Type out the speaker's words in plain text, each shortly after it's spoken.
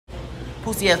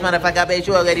Pussy ass motherfucker, I bet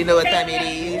you already know what time it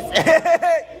is.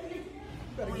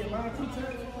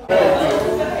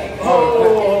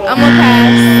 I'm gonna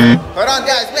pass. Hold on,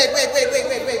 guys. Wait.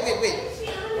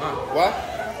 What?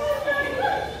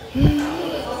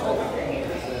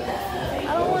 I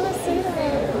don't want to see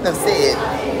that. No, say it.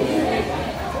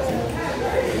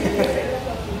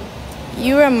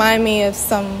 You remind me of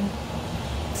something.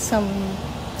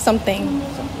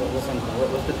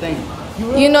 What's the thing?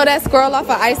 You know that squirrel off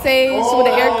of Ice Age with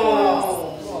the air coolers?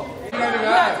 Turn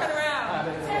around.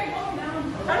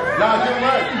 Nah, give him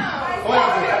right.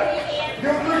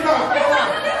 Give him 3 times.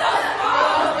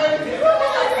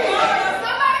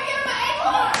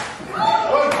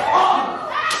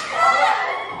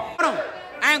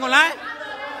 I ain't gonna lie.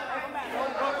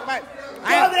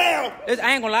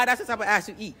 I ain't gonna lie. That's the type of ass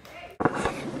you eat.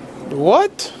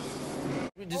 What?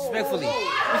 Disrespectfully.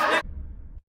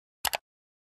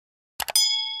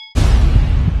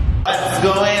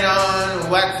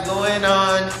 What's going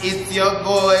on? It's your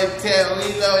boy, Tell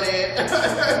Reloaded.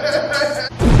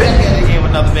 Back at it again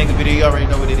with another mega video. You already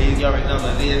know what it is. You already know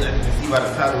what it is. As you can see by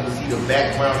the title, you see the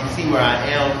background. You see where I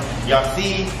am.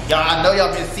 I know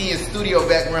y'all been seeing studio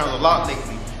backgrounds a lot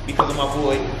lately because of my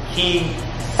boy, King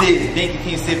Sid. Thank you,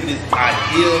 King Sid, for this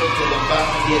idea. Because I'm about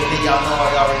to get it. Y'all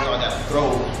already know I got to throw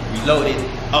Reloaded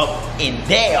up and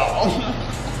down.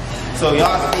 So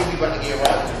y'all see we about to get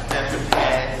right with the Snapchat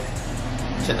pass.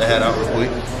 Check the hat out real quick.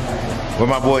 Where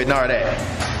my boy Nard at?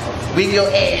 Bring your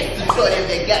ass to show them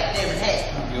that goddamn hat.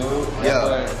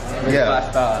 Yeah.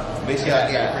 Make sure y'all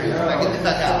get it. Get the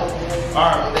fuck out.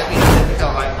 Alright, well, that means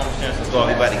y'all like, comment, share, and subscribe.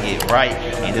 We about to get right.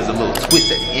 And there's a little twist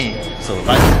at the end. So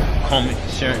like, comment,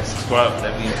 share, and subscribe.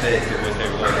 That being said, your boy Terry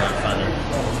Reloaded.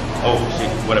 Oh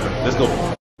shit, whatever. Let's go.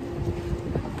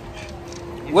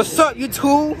 What's up,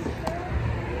 YouTube?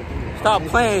 Stop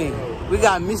playing. We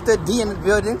got Mr. D in the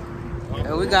building.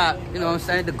 And we got, you know what I'm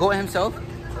saying, the GOAT himself. Hold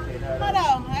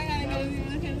on, I gotta go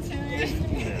look at the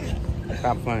camera.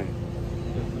 Stop playing.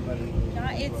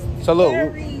 It's So look,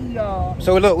 scary, y'all.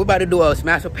 we about to do a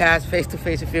smash or pass face to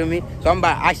face, you feel me? So I'm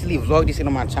about to actually vlog this in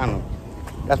on my channel.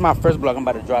 That's my first vlog I'm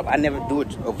about to drop. I never do a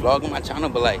vlog on my channel,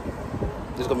 but like,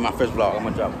 this is gonna be my first vlog. I'm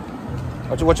gonna drop it.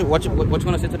 What you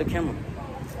wanna say to the camera?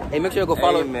 Hey, make sure you go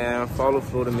follow. Hey man, follow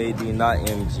Florida Made D, not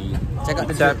MG. Check out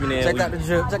the drip. Check out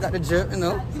the drip. You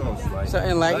know,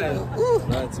 something like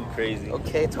Nothing too crazy.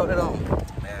 Okay, turn it on.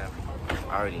 Man,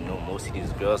 I already know most of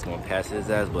these girls gonna pass his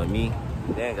ass, but me,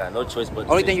 they ain't got no choice but.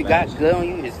 Only thing you got good on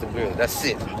you is the grill. That's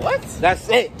it. What? That's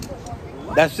it.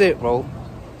 That's it, bro.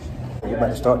 You about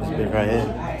to start this bitch right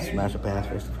here. Smash or pass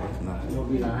face to face. No.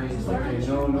 Be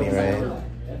right here.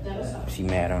 She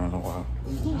mad, I don't know why.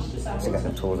 She got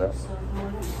them toes out.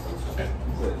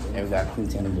 And we got Queen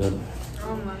in the building.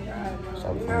 Oh my god.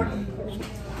 Stop playing.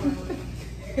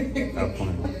 Stop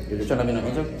playing. You trying to be in the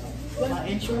intro? My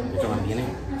intro? You trying to be in it?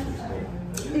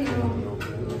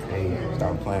 Hey,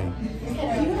 stop playing. We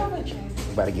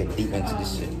about to get deep into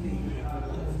this shit.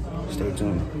 Stay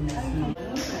tuned.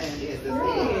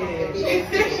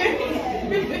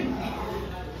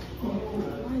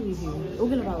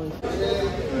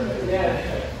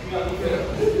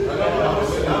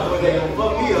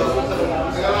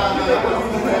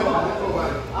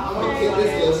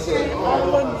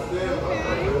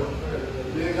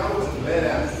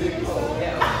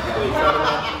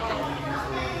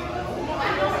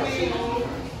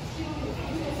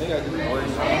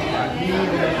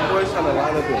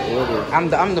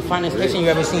 I'm the finest Haitian you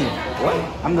ever seen. What?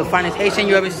 I'm the finest Haitian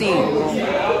you ever seen.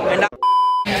 And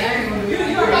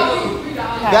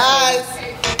Guys.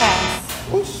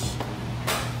 Pass.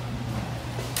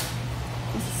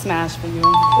 It's a smash for you.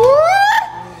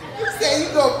 You say you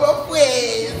go both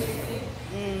ways.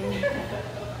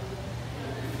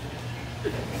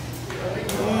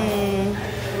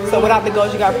 So without the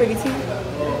goals, you got pretty teeth?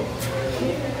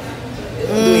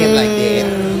 Do him like that.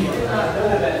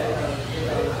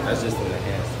 That's just an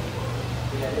enhancement.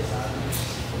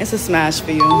 It's a smash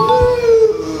for you.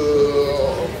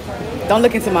 Don't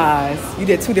look into my eyes. You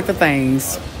did two different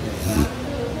things.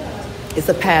 It's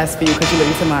a pass for you because you look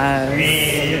into my eyes.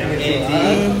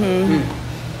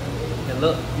 And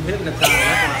look, you hypnotized.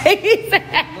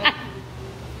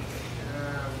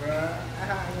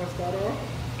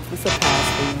 It's a pass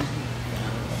for you.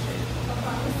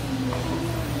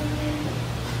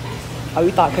 Oh,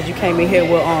 you thought because you came in here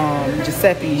with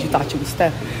Giuseppe's, you thought you was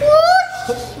Steffi.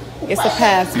 It's a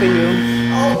pass for you.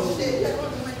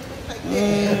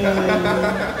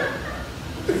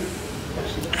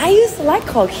 I used to like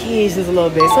Caucasians a little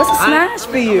bit, so it's a smash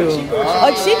for you.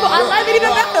 A Chico, I love it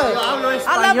even better.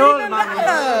 I love it even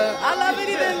better. I love it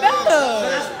even better.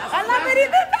 I love it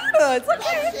even better. It's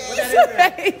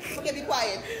okay. Okay, be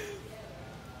quiet.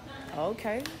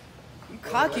 Okay. You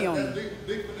cocky on me.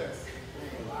 Big finesse.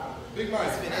 Big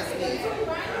Mike.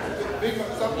 Big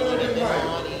Mike. Stop playing Big Mike.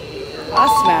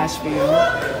 I'll smash for you.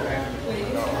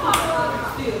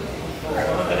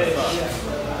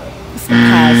 It's a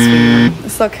pass for you.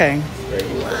 It's okay.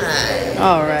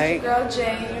 All right. Girl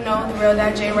J, you know, the real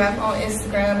that J Rap on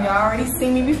Instagram. Y'all already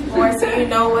seen me before, so you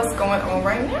know what's going on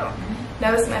right now.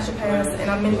 Never smash your pants, and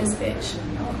I'm in this bitch.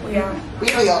 We are.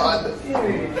 We all.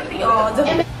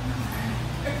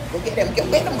 Go get him, go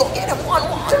get him. One.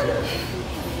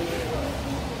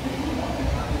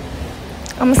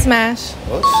 I'm a smash.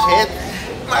 Oh shit.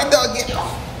 My dog get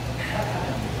off.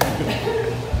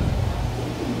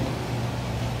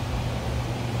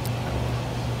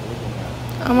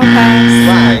 I'm a pass.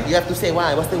 Why? You have to say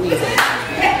why. What's the reason?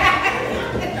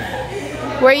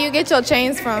 Where you get your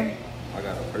chains from? I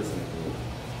got a personal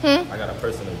deal. I got a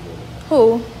personal deal.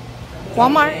 Who?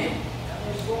 Walmart?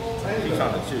 You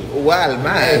trying to choose? Well,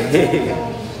 man.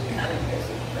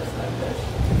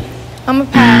 I'm a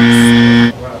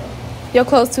pass. Your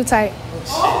clothes too tight.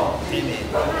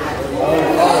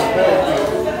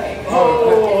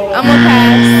 I'm a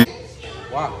pass.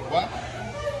 Wow. What?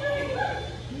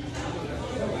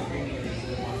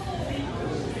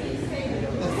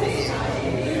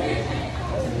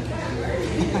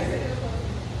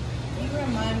 You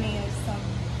remind me of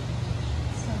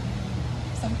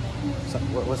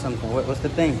something. What's something? What's the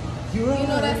thing? You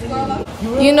know that squirrel off?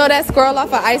 You know that squirrel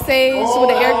off of Ice Age with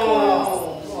the air coolers?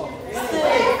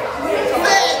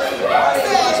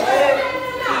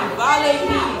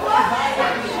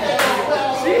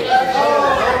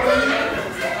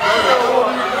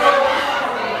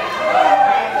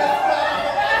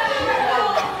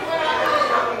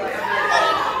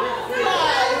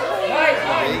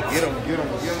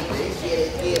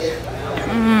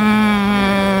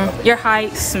 Your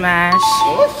height, smash.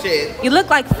 Oh shit. You look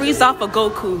like Freeze off of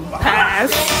Goku.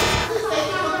 Pass.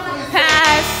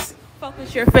 Pass.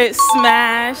 Focus your fit,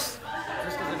 smash.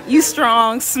 You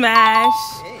strong, smash.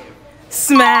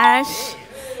 Smash.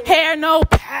 Hair, no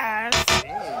pass.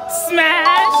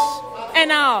 Smash.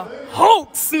 And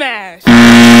Hulk smash.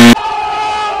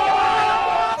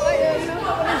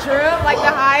 Drill, like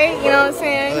the height, you know what I'm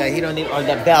saying? Like, he don't need all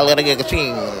that bell. Gotta get a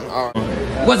ching.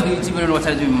 What's good, YouTube? You know what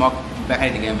time to do, Mark? Back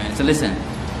at it again, man. So listen,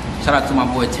 shout out to my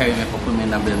boy Terry, man, for putting me in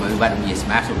that video, man. We about to be a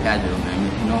smash or pass video, man.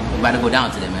 You know, we about to go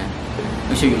down today, man.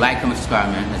 Make sure you like, comment,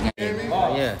 subscribe, man. Let's get it.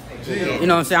 Yeah. You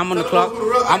know what I'm saying? I'm on the clock.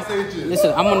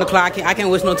 Listen, I'm on the clock. I can't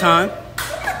waste no time.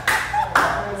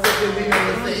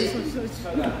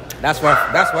 That's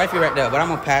wifey right there. But I'm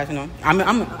gonna pass, you know. I'm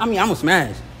gonna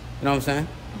smash. You know what I'm saying?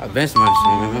 I've been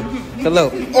smashing, man. So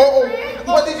look.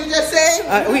 What did you just say?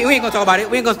 We ain't gonna talk about it.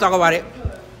 We ain't gonna talk about it.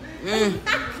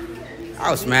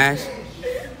 I'll smash.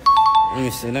 Let me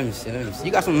see.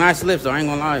 You got some nice lips, though. I ain't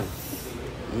gonna lie.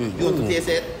 You want to taste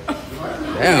it?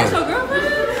 Damn.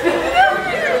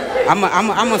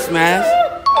 I'm a smash.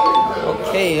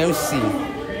 Okay, let me see.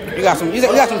 You got some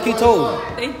cute toes.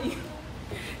 Thank you.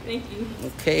 Thank you.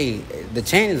 Okay, the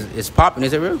chain is popping.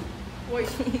 Is it real?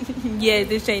 Yeah,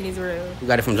 this chain is real. You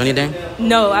got it from Johnny Dang?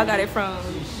 No, I got it from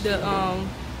the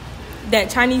that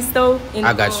Chinese store. In,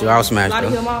 I got you. I'll smash Lottie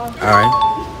though. Hill Mall. All right.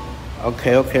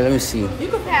 Okay. Let me see. You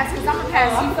can pass, because I'm going to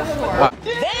pass you for sure. What?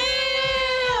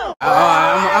 Damn!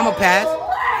 I'm a pass.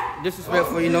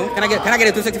 Disrespectful, you know. Can I get a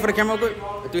 360 for the camera real quick?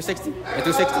 A 360? A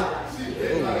 360?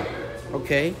 Ooh.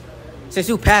 Okay. Since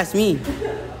you passed me,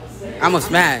 I'm a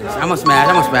smash.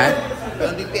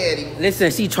 Don't be petty.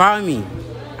 Listen, she tried me.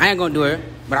 I ain't gonna do it,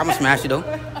 but I'm gonna smash it though.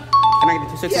 Can I get a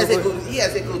 260? He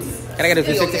has a good. Can I get a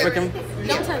 260 for him?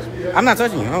 Don't touch me. I'm not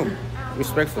touching you. Oh,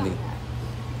 respectfully.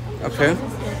 Okay. I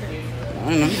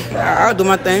don't know. I'll do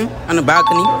my thing on the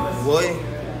balcony. Boy.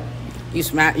 You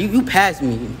smash. You pass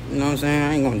me. You know what I'm saying?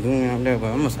 I ain't gonna do it out there, but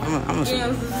I'm a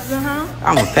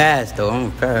pass though. I'm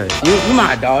a pass. You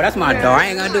my dog. That's my dog. I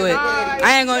ain't gonna do it.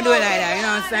 I ain't gonna do it like that. You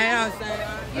know what I'm saying?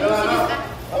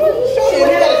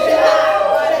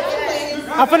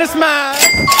 I'm finna smash.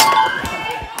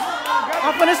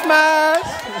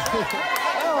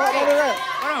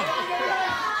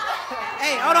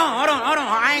 Hey, hold on.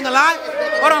 I ain't gonna lie.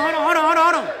 Hold on.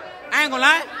 I ain't gonna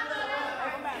lie.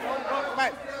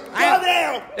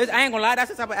 I ain't gonna lie.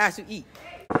 That's the type of ass you eat.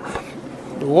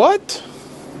 What?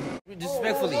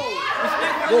 Disrespectfully.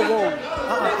 Whoa.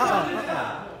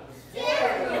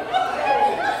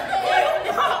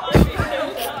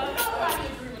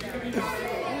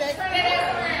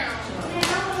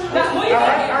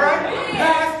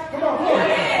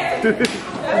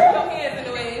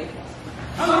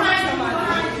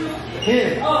 He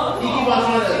keep on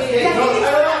trying to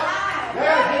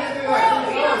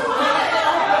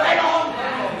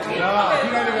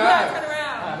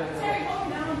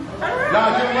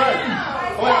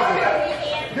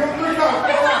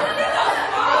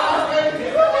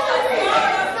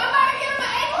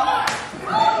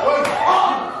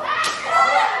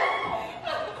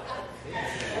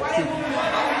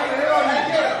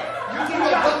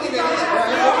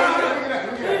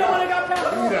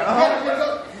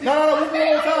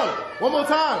One more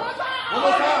time. One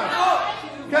more time.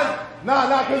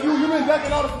 Nah, cause you been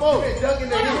ducking all the smoke. You been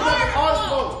ducking all the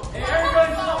smoke.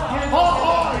 Hard.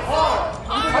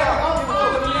 You been ducking all the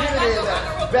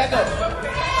smoke. Back up.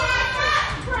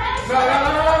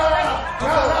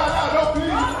 No,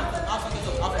 please.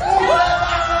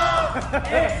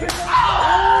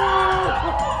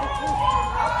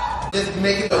 Just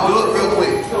make it do it real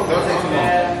quick. Don't take too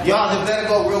long. Y'all just let it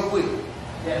go real quick.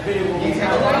 I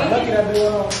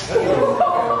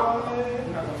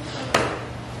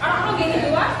don't get it,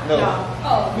 do I? No.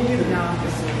 Oh, me neither. No.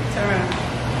 Turn around.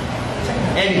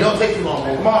 Andy, don't take too long,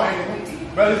 man. Come on, Andy.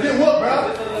 Bro, let's get whooped, bro.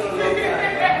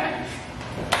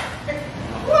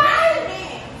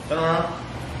 Turn around.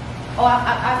 Oh, I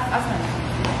turn.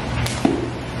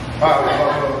 All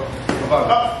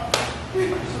right.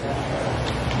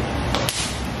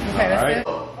 Okay, that's it.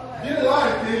 Get in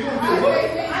line, kid. You gonna get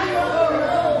whooped.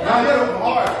 Now you're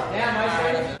hard.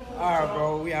 Alright, bro,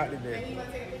 we out today.